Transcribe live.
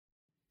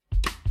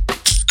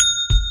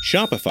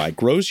Shopify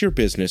grows your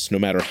business no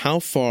matter how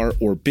far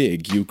or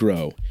big you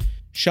grow.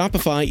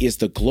 Shopify is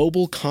the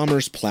global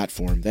commerce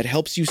platform that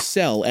helps you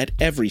sell at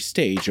every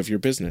stage of your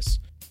business.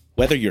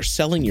 Whether you're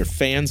selling your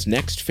fans'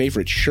 next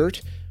favorite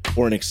shirt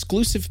or an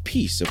exclusive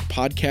piece of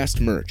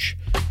podcast merch,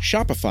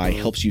 Shopify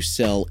helps you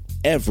sell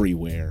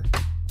everywhere.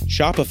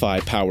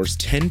 Shopify powers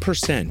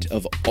 10%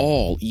 of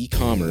all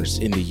e-commerce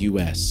in the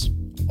U.S.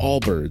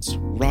 Allbirds,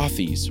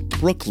 Rothy's,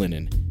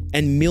 Brooklinen,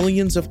 and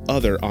millions of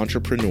other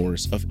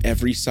entrepreneurs of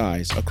every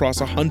size across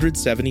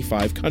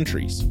 175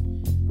 countries.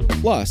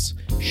 Plus,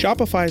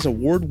 Shopify's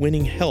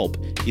award-winning help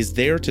is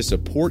there to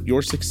support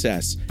your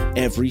success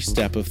every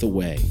step of the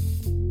way.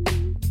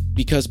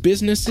 Because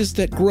businesses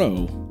that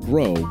grow,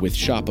 grow with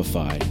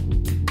Shopify.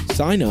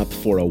 Sign up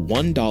for a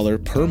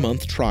 $1 per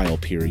month trial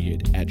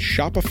period at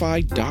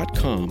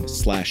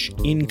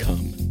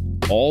shopify.com/income,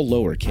 all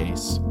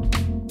lowercase.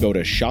 Go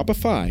to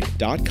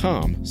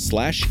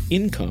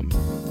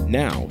shopify.com/income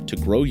now to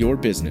grow your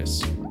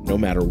business, no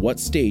matter what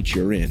stage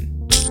you're in.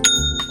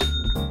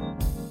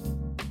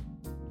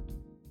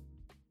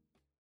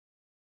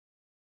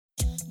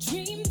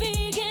 Dream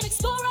big and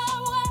explore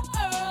our world.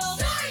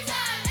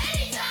 Storytime,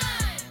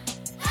 anytime.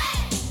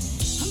 Hey!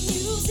 A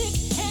music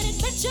and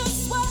adventure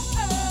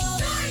world.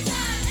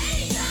 Storytime,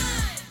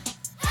 anytime.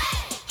 Hey!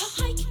 A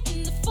hike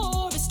in the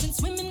forest and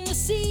swim in the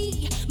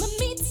sea.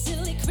 Meet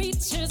silly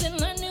creatures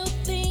and learn new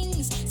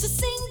things. So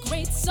sing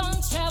great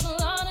songs, travel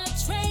on a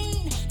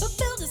train, but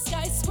build a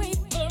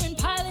skyscraper and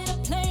pilot a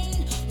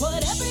plane.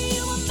 Whatever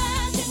you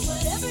imagine,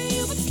 whatever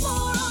you explore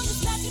on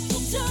this magical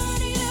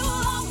journey, there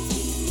will always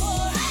be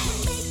more.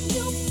 Make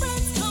new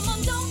friends, come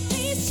on, don't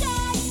be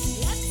shy.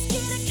 Let's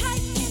get a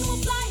kite and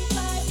we'll fly,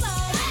 fly, fly.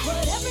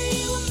 Whatever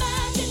you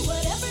imagine,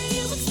 whatever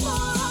you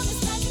explore on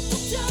this magical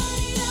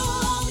journey, there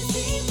will always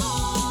be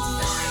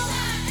more.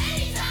 Storytime,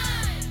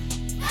 anytime.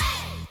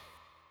 Hey!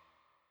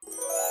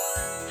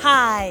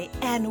 Hi,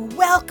 and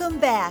welcome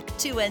back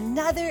to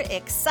another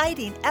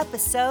exciting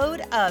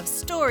episode of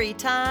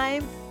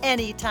Storytime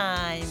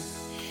Anytime.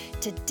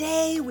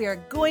 Today we are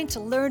going to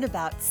learn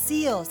about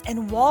seals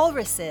and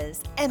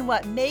walruses and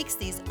what makes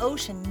these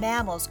ocean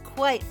mammals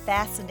quite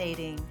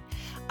fascinating.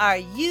 Are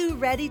you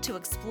ready to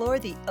explore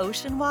the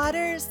ocean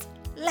waters?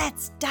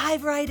 Let's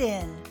dive right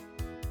in.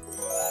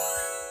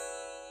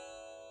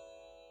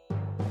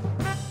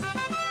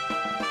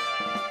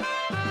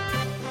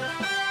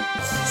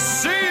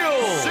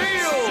 Seals!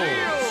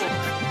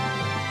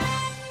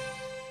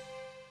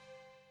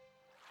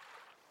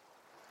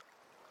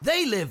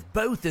 They live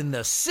both in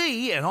the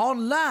sea and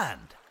on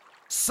land.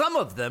 Some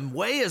of them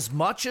weigh as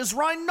much as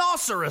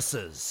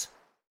rhinoceroses.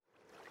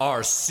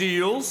 Are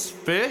seals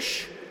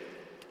fish?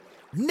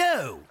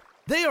 No,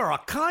 they are a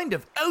kind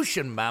of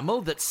ocean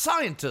mammal that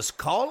scientists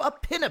call a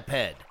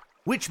pinniped,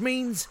 which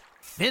means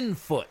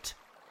fin-foot.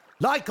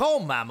 Like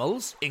all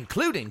mammals,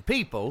 including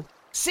people,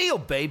 seal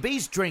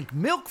babies drink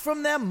milk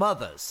from their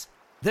mothers.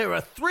 There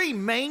are 3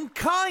 main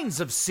kinds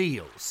of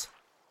seals.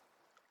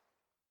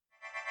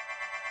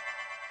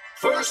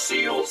 Fur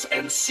seals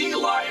and sea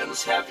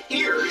lions have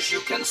ears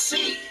you can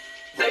see.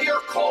 They are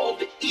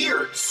called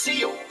eared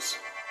seals.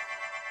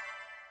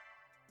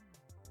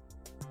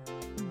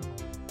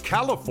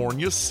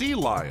 California sea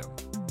lion,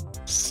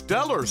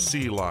 Steller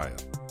sea lion,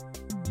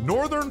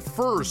 northern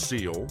fur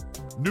seal,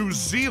 New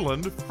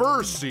Zealand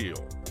fur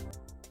seal.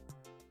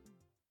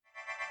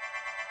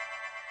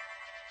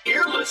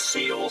 Earless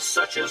seals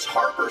such as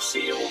harbor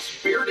seals,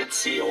 bearded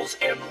seals,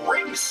 and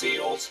ring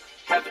seals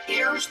have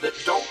ears that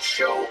don't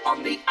show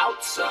on the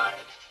outside.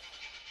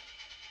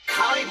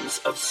 Kinds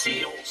of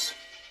seals: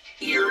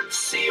 eared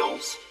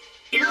seals,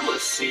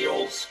 earless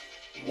seals,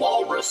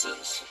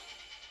 walruses.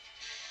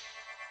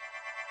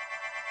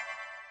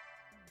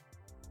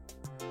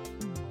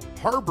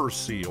 Harbor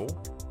seal,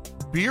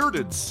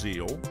 bearded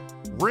seal,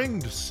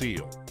 ringed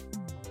seal.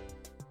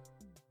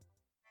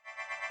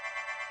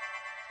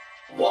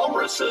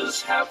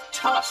 Walruses have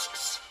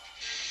tusks.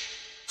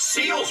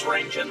 Seals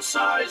range in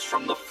size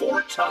from the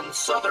 4-ton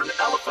southern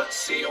elephant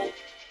seal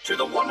to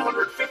the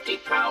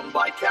 150-pound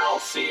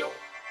Baikal seal.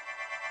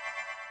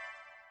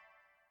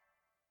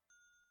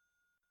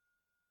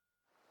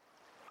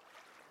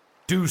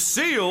 Do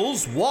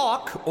seals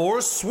walk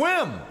or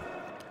swim?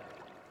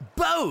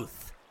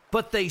 Both,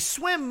 but they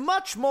swim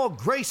much more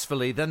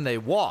gracefully than they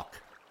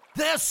walk.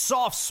 Their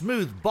soft,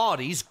 smooth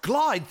bodies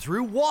glide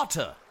through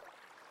water.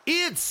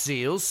 Eared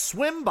seals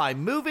swim by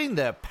moving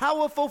their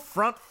powerful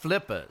front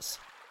flippers.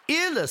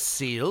 Earless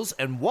seals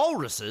and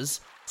walruses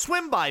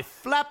swim by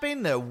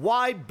flapping their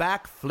wide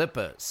back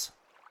flippers.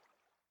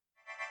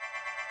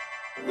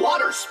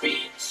 Water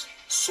speeds.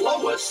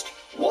 Slowest,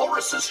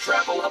 walruses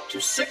travel up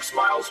to 6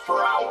 miles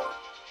per hour.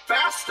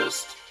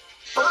 Fastest,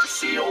 fur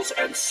seals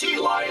and sea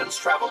lions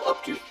travel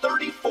up to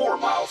 34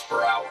 miles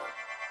per hour.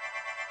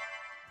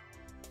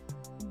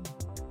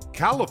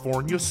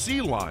 California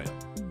sea lion,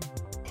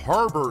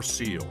 harbor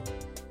seal.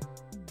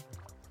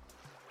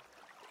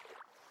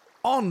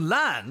 On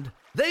land,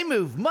 they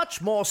move much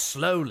more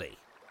slowly.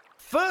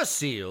 Fur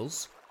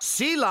seals,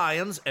 sea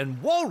lions,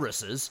 and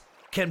walruses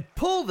can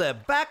pull their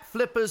back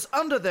flippers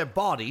under their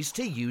bodies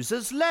to use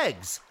as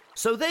legs,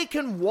 so they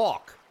can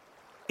walk.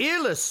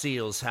 Earless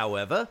seals,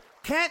 however,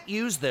 can't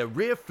use their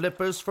rear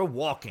flippers for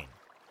walking,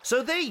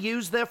 so they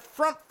use their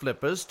front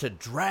flippers to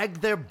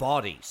drag their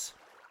bodies.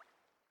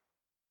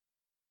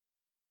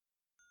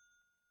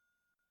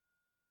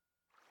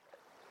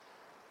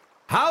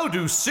 How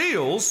do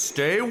seals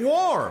stay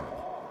warm?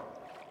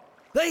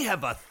 They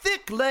have a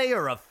thick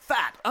layer of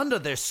fat under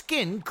their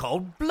skin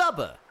called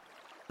blubber.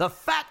 The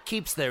fat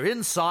keeps their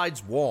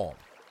insides warm,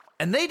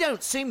 and they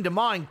don't seem to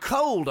mind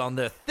cold on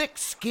their thick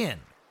skin.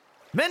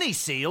 Many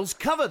seals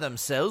cover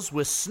themselves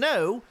with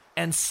snow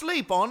and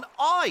sleep on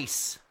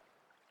ice.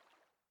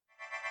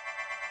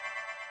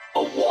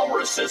 A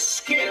walrus's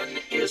skin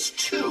is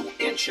 2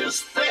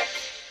 inches thick.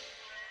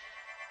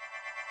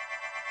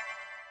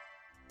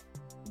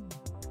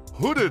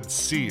 Hooded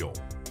seal.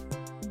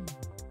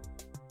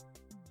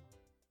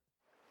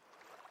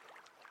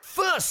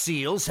 Fur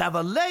seals have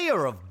a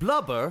layer of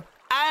blubber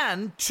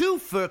and 2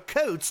 fur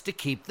coats to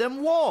keep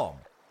them warm.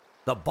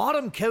 The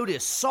bottom coat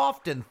is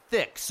soft and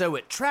thick, so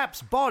it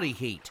traps body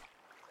heat,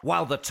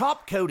 while the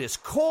top coat is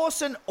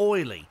coarse and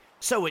oily,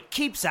 so it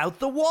keeps out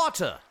the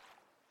water.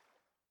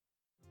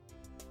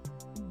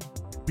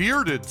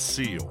 Bearded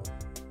seal.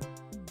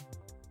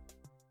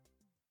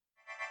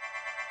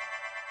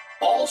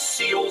 All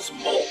seals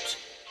molt,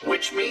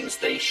 which means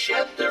they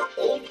shed their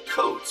old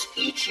coats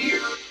each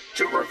year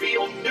to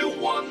reveal new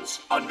ones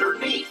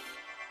underneath.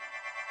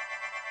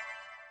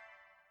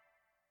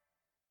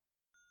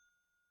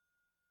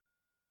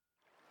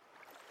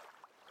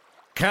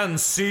 Can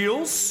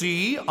seals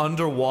see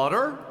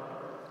underwater?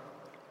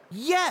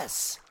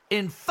 Yes.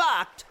 In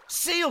fact,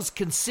 seals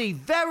can see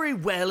very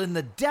well in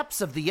the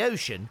depths of the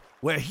ocean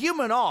where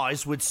human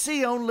eyes would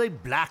see only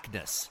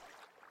blackness.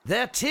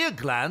 Their tear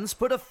glands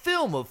put a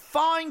film of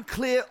fine,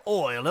 clear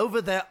oil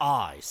over their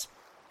eyes.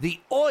 The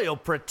oil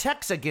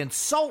protects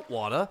against salt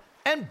water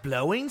and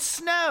blowing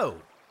snow.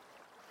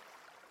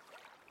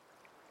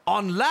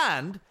 On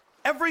land,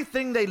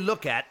 everything they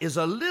look at is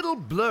a little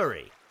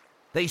blurry.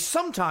 They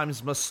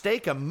sometimes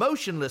mistake a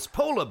motionless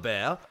polar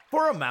bear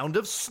for a mound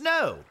of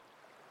snow.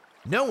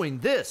 Knowing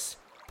this,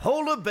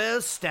 polar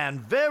bears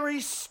stand very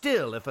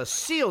still if a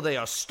seal they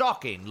are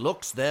stalking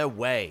looks their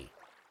way.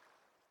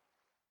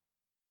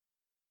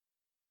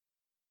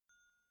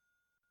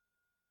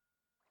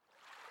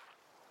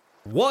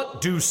 What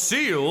do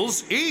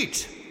seals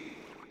eat?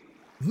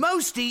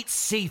 Most eat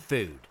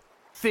seafood,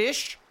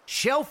 fish,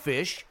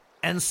 shellfish,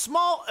 and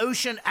small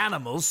ocean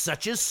animals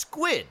such as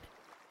squid.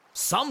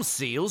 Some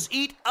seals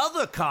eat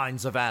other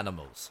kinds of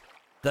animals.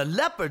 The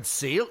leopard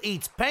seal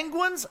eats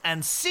penguins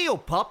and seal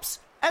pups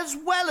as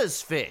well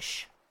as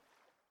fish.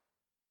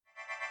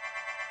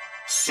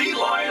 Sea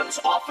lions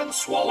often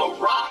swallow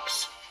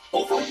rocks.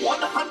 Over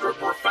 100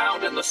 were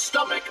found in the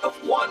stomach of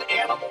one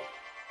animal.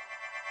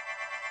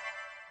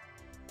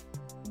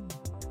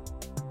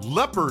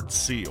 Leopard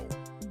seal.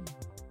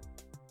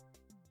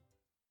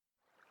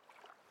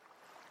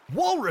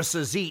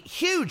 Walruses eat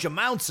huge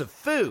amounts of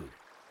food,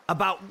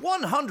 about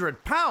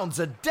 100 pounds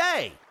a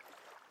day.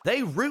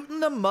 They root in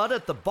the mud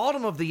at the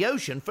bottom of the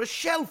ocean for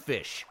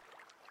shellfish.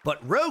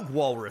 But rogue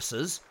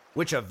walruses,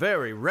 which are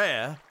very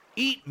rare,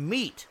 eat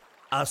meat,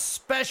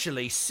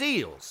 especially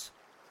seals.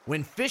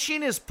 When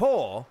fishing is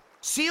poor,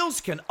 seals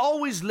can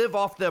always live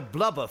off their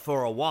blubber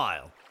for a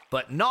while,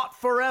 but not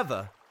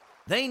forever.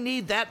 They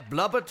need that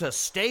blubber to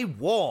stay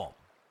warm.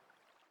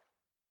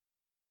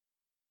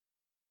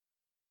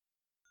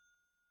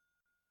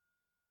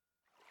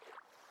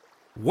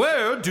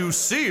 Where do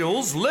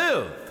seals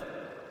live?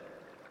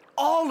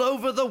 All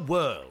over the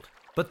world,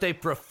 but they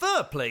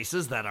prefer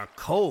places that are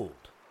cold.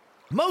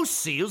 Most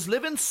seals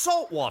live in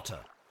salt water.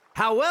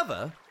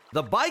 However,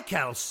 the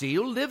Baikal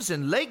seal lives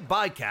in Lake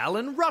Baikal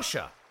in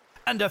Russia,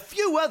 and a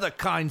few other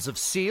kinds of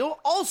seal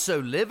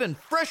also live in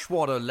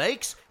freshwater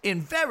lakes in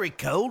very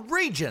cold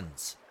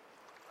regions.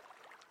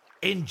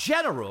 In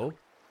general,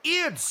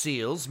 eared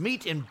seals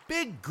meet in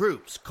big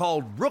groups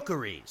called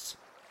rookeries.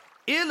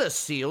 Earless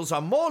seals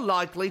are more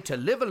likely to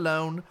live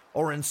alone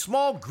or in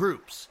small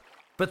groups,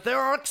 but there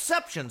are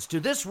exceptions to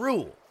this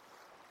rule.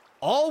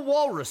 All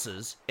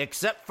walruses,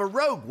 except for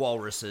rogue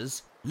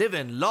walruses, live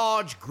in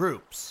large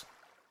groups.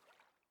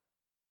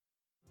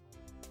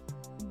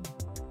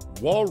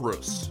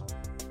 Walrus.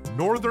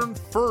 Northern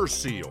fur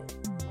seal.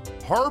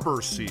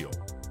 Harbor seal.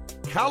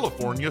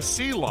 California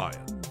sea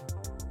lion.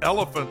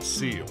 Elephant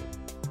seal.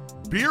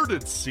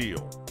 Bearded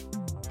seal.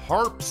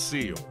 Harp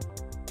seal.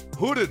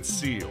 Hooded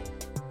seal.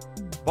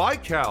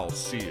 Baikal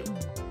seal.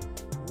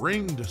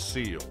 Ringed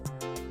seal.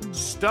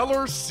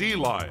 Stellar sea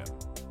lion.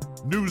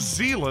 New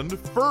Zealand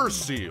fur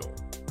seal.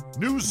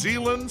 New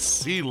Zealand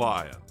sea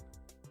lion.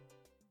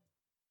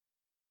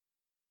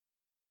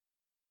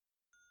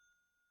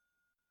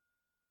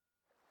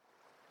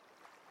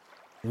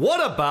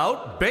 What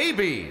about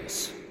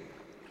babies?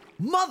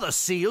 Mother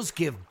seals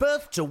give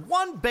birth to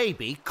one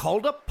baby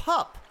called a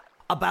pup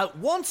about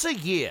once a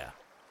year.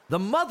 The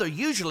mother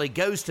usually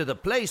goes to the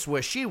place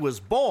where she was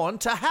born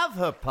to have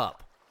her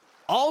pup.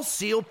 All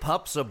seal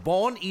pups are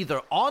born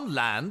either on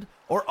land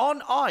or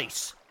on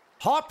ice.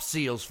 Harp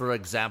seals, for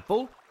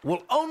example,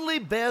 will only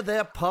bear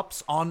their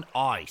pups on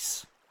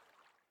ice.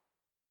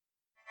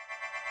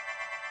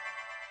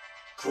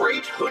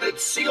 Great hooded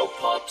seal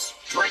pups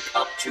drink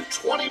up to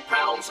 20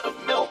 pounds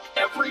of milk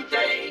every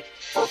day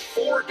for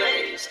 4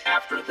 days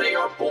after they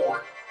are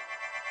born.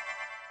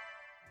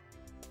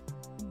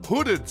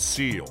 Hooded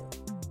seal.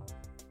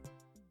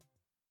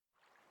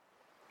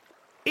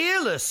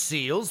 Earless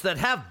seals that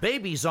have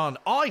babies on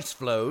ice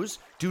floes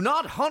do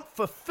not hunt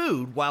for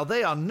food while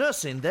they are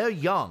nursing their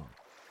young.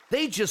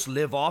 They just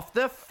live off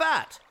their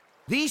fat.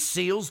 These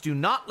seals do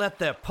not let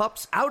their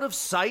pups out of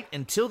sight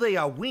until they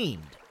are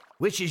weaned,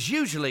 which is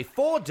usually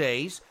 4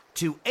 days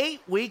to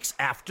 8 weeks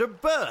after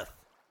birth.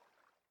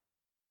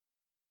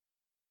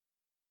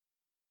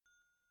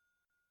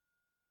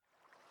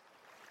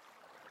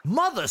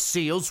 Mother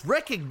seals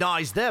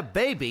recognize their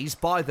babies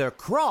by their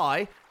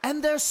cry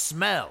and their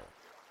smell.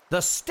 The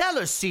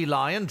Steller sea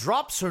lion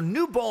drops her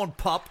newborn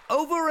pup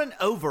over and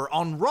over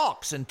on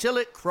rocks until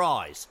it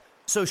cries,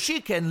 so she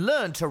can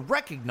learn to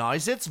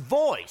recognize its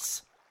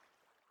voice.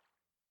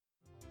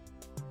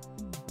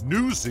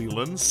 New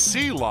Zealand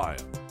sea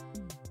lion.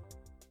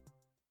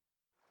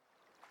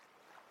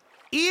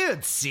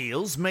 Eared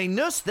seals may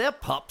nurse their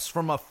pups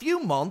from a few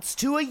months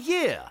to a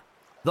year.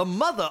 The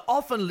mother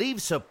often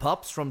leaves her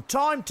pups from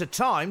time to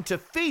time to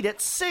feed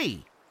at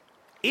sea.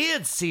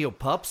 Eared seal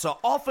pups are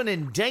often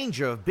in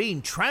danger of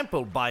being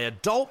trampled by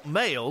adult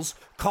males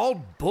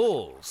called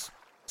bulls.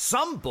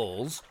 Some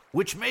bulls,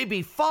 which may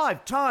be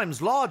 5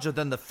 times larger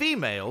than the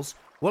females,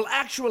 will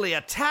actually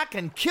attack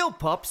and kill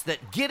pups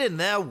that get in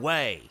their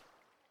way.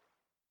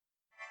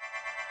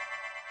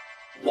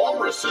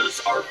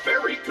 Walruses are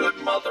very good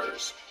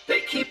mothers.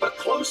 They keep a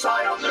close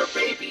eye on their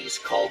babies,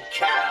 called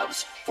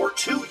calves, for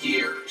 2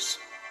 years.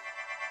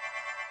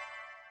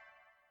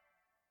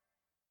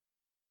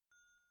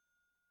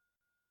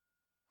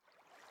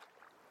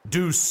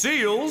 Do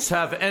seals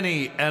have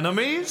any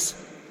enemies?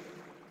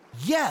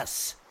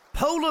 Yes,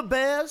 polar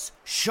bears,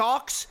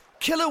 sharks,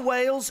 killer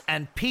whales,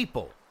 and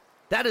people.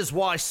 That is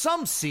why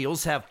some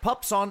seals have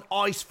pups on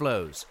ice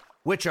floes,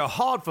 which are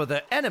hard for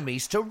their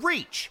enemies to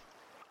reach.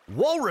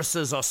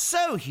 Walruses are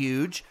so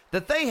huge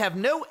that they have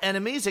no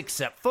enemies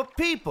except for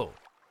people.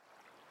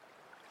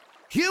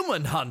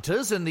 Human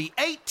hunters in the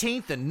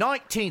 18th and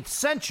 19th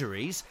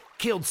centuries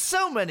killed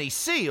so many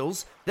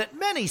seals that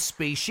many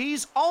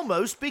species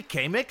almost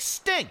became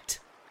extinct.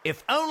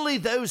 If only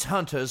those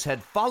hunters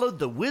had followed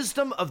the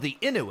wisdom of the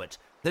Inuit,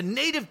 the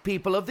native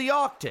people of the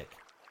Arctic.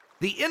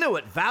 The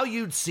Inuit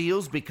valued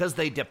seals because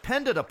they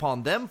depended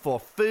upon them for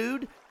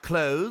food,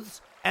 clothes,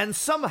 and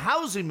some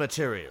housing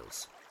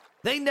materials.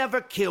 They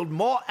never killed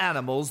more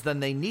animals than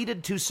they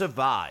needed to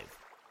survive.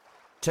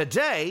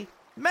 Today,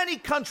 many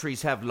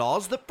countries have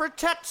laws that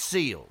protect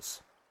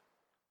seals.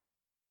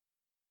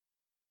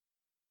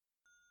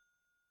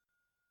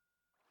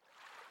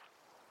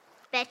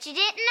 Bet you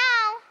didn't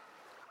know.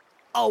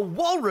 A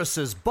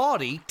walrus's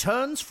body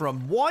turns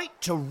from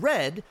white to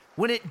red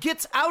when it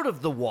gets out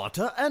of the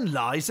water and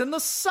lies in the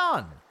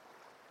sun.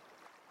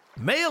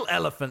 Male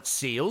elephant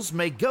seals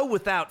may go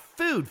without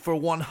food for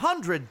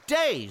 100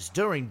 days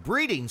during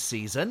breeding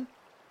season.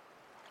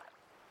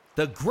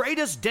 The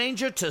greatest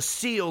danger to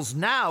seals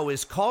now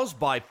is caused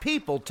by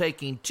people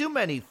taking too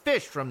many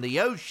fish from the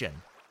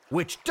ocean,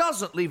 which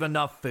doesn't leave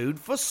enough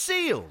food for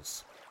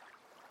seals.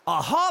 A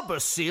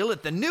harbor seal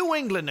at the New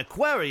England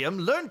Aquarium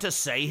learned to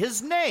say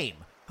his name,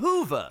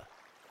 Hoover,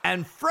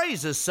 and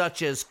phrases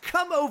such as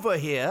 "come over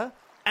here"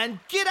 and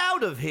 "get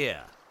out of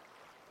here."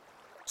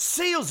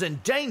 Seals in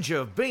danger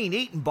of being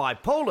eaten by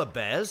polar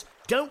bears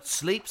don't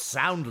sleep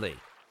soundly.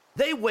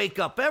 They wake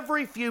up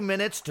every few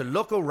minutes to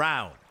look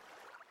around.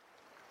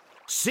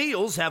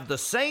 Seals have the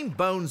same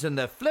bones in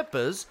their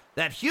flippers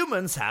that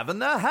humans have in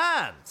their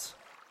hands.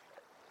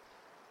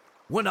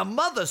 When a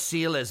mother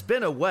seal has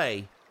been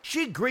away,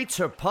 she greets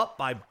her pup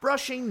by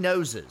brushing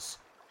noses.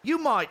 You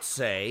might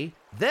say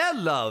their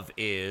love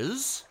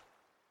is...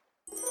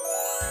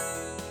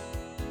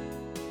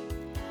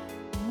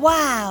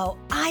 Wow,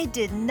 I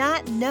did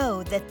not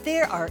know that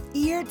there are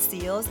eared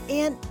seals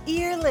and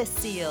earless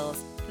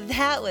seals.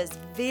 That was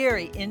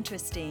very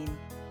interesting.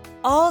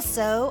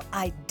 Also,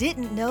 I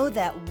didn't know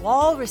that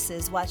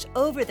walruses watch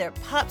over their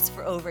pups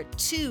for over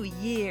 2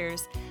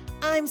 years.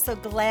 I'm so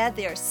glad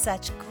they are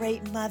such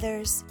great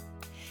mothers.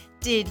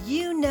 Did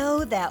you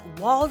know that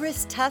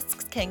walrus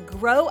tusks can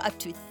grow up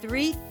to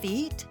 3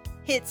 feet?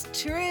 It's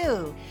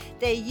true.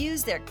 They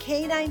use their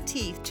canine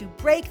teeth to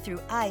break through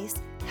ice,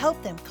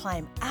 help them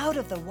climb out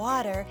of the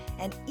water,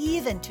 and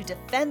even to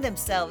defend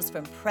themselves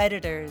from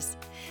predators.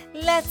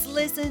 Let's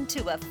listen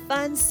to a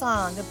fun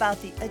song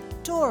about the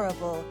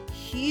adorable,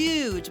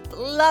 huge,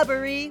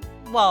 blubbery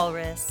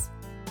walrus.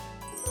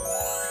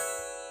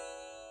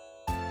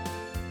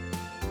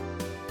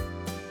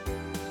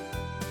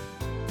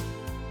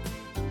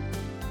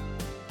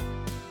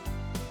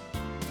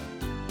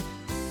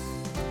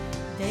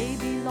 They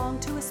belong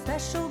to a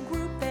special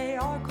group, they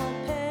are called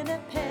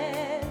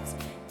pinnipeds.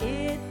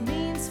 It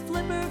means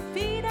flipper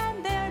feet.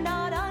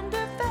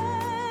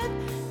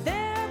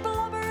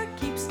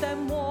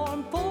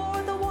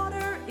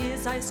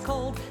 ice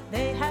cold.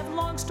 They have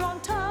long,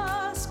 strong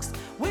tusks,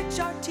 which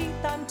are teeth,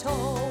 I'm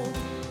told.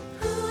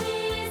 Who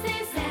is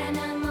this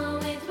animal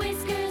with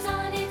whiskers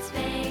on its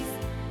face?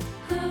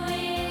 Who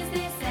is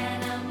this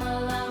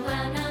animal, a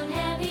well-known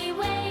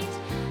heavyweight?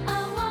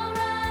 A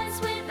walrus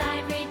with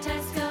ivory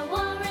tusks, a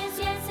walrus,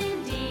 yes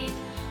indeed.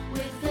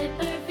 With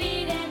flipper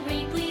feet and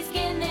wrinkly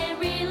skin, they're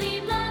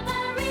really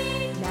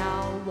blubbery.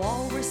 Now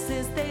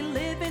walruses, they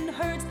live in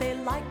herds, they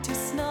like to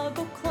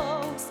snuggle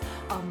close.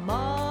 A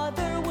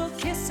mother will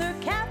kiss her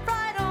calf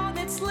right on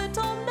its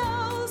little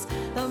nose.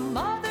 The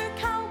mother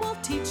cow will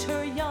teach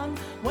her young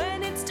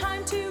when it's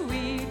time to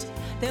eat.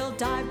 They'll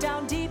dive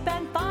down deep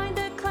and find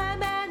a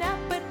clam, an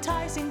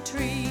appetizing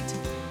treat.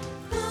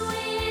 Who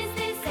is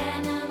this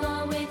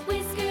animal with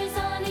whiskers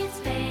on its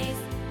face?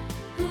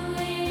 Who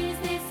is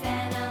this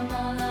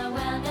animal, a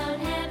well-known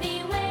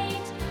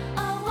heavyweight?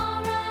 A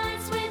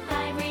walrus with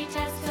ivory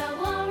tusks, a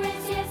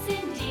walrus, yes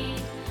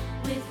indeed.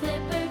 With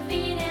flipper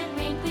feet and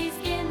wrinkly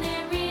skin,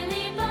 they're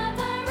really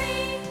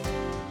blubbery.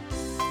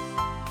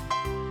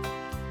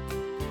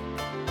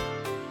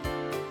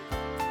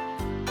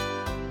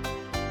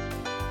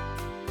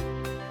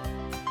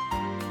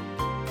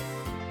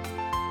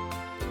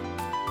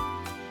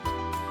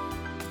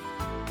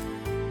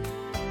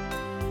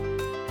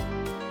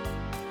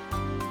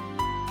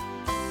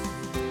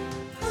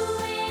 Who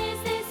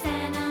is this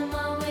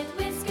animal with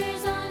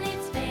whiskers on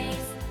its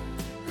face?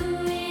 Who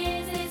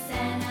is this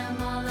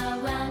animal, a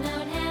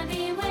well-known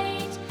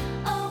heavyweight?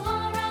 A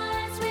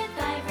walrus with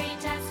ivory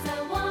tusks,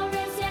 a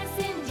walrus, yes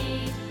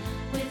indeed.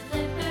 With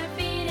flipper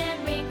feet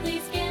and wrinkly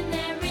skin,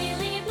 they're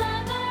really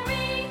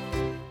blubbery.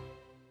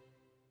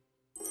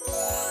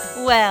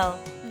 Well,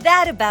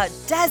 that about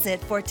does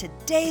it for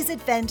today's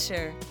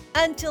adventure.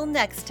 Until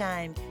next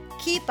time,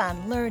 keep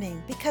on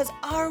learning because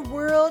our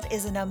world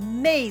is an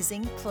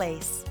amazing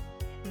place.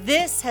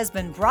 This has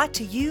been brought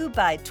to you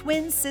by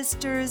Twin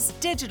Sisters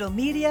Digital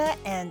Media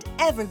and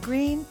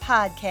Evergreen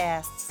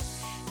Podcasts.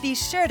 Be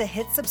sure to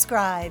hit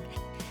subscribe.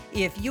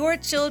 If your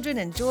children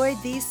enjoyed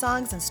these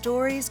songs and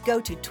stories, go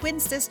to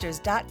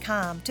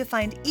twinsisters.com to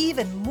find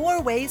even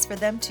more ways for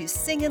them to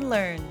sing and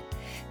learn.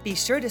 Be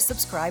sure to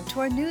subscribe to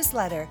our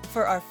newsletter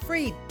for our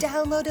free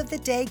download of the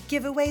day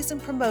giveaways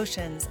and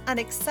promotions on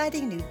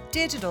exciting new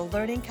digital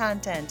learning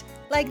content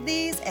like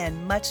these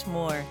and much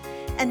more.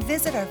 And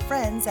visit our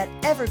friends at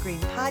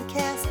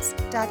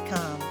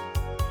evergreenpodcasts.com.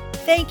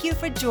 Thank you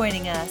for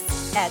joining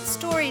us at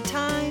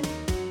Storytime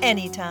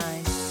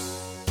Anytime.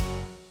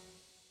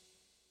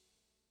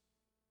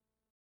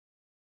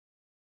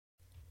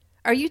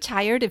 Are you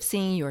tired of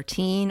seeing your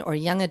teen or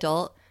young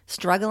adult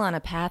struggle on a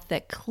path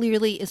that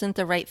clearly isn't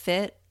the right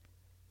fit?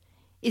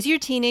 Is your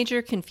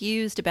teenager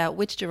confused about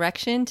which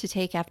direction to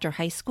take after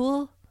high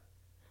school?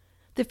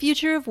 The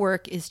future of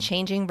work is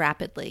changing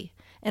rapidly,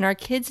 and our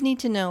kids need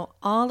to know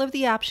all of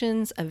the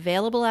options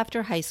available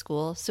after high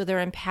school so they're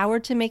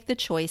empowered to make the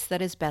choice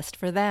that is best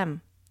for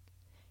them.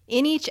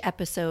 In each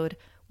episode,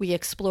 we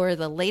explore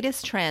the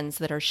latest trends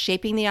that are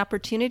shaping the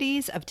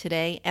opportunities of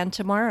today and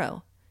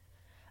tomorrow.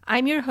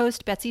 I'm your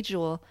host, Betsy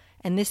Jewell,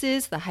 and this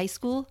is the High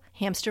School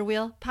Hamster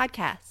Wheel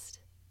Podcast.